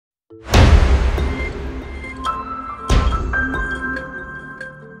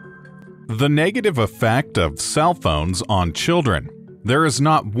The negative effect of cell phones on children. There is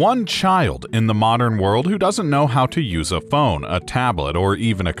not one child in the modern world who doesn't know how to use a phone, a tablet, or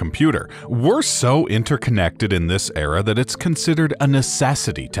even a computer. We're so interconnected in this era that it's considered a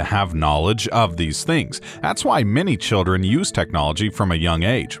necessity to have knowledge of these things. That's why many children use technology from a young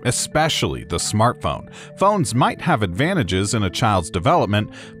age, especially the smartphone. Phones might have advantages in a child's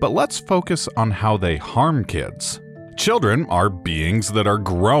development, but let's focus on how they harm kids. Children are beings that are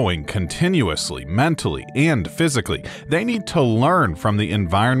growing continuously, mentally and physically. They need to learn from the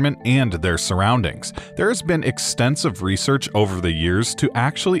environment and their surroundings. There has been extensive research over the years to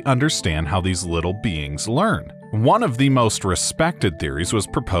actually understand how these little beings learn. One of the most respected theories was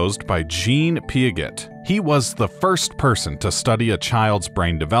proposed by Jean Piaget. He was the first person to study a child's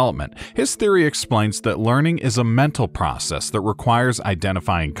brain development. His theory explains that learning is a mental process that requires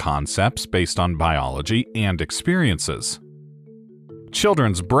identifying concepts based on biology and experiences.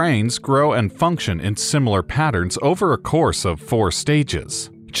 Children's brains grow and function in similar patterns over a course of 4 stages.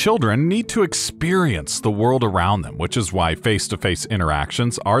 Children need to experience the world around them, which is why face-to-face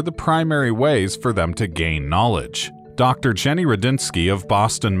interactions are the primary ways for them to gain knowledge. Dr. Jenny Radinsky of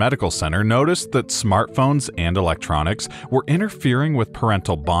Boston Medical Center noticed that smartphones and electronics were interfering with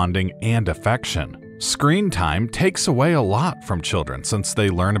parental bonding and affection. Screen time takes away a lot from children since they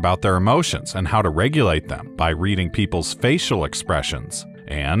learn about their emotions and how to regulate them by reading people's facial expressions.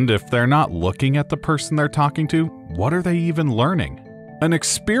 And if they're not looking at the person they're talking to, what are they even learning? An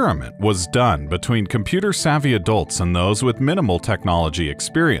experiment was done between computer-savvy adults and those with minimal technology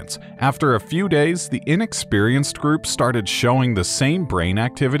experience. After a few days, the inexperienced group started showing the same brain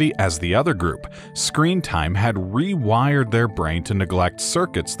activity as the other group. Screen time had rewired their brain to neglect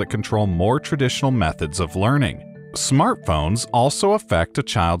circuits that control more traditional methods of learning. Smartphones also affect a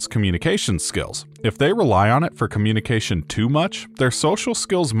child's communication skills. If they rely on it for communication too much, their social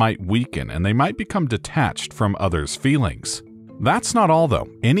skills might weaken and they might become detached from others' feelings. That's not all though.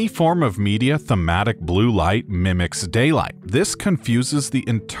 Any form of media thematic blue light mimics daylight. This confuses the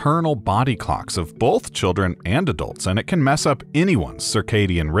internal body clocks of both children and adults, and it can mess up anyone's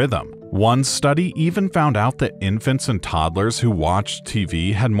circadian rhythm. One study even found out that infants and toddlers who watched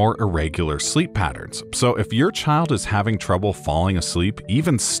TV had more irregular sleep patterns. So if your child is having trouble falling asleep,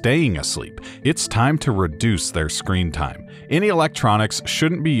 even staying asleep, it's time to reduce their screen time. Any electronics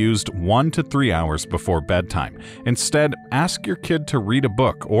shouldn't be used 1 to 3 hours before bedtime. Instead, ask your kid to read a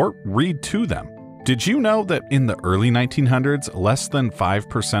book or read to them. Did you know that in the early 1900s, less than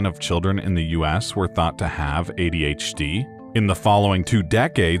 5% of children in the US were thought to have ADHD? In the following 2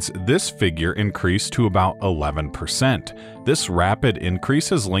 decades, this figure increased to about 11%. This rapid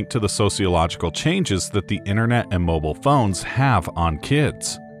increase is linked to the sociological changes that the internet and mobile phones have on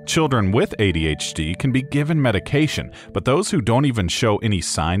kids. Children with ADHD can be given medication, but those who don't even show any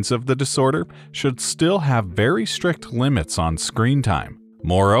signs of the disorder should still have very strict limits on screen time.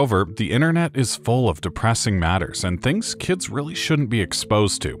 Moreover, the internet is full of depressing matters and things kids really shouldn't be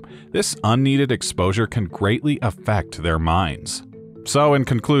exposed to. This unneeded exposure can greatly affect their minds. So in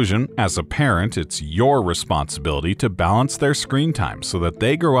conclusion, as a parent, it's your responsibility to balance their screen time so that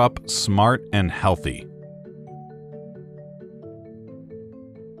they grow up smart and healthy.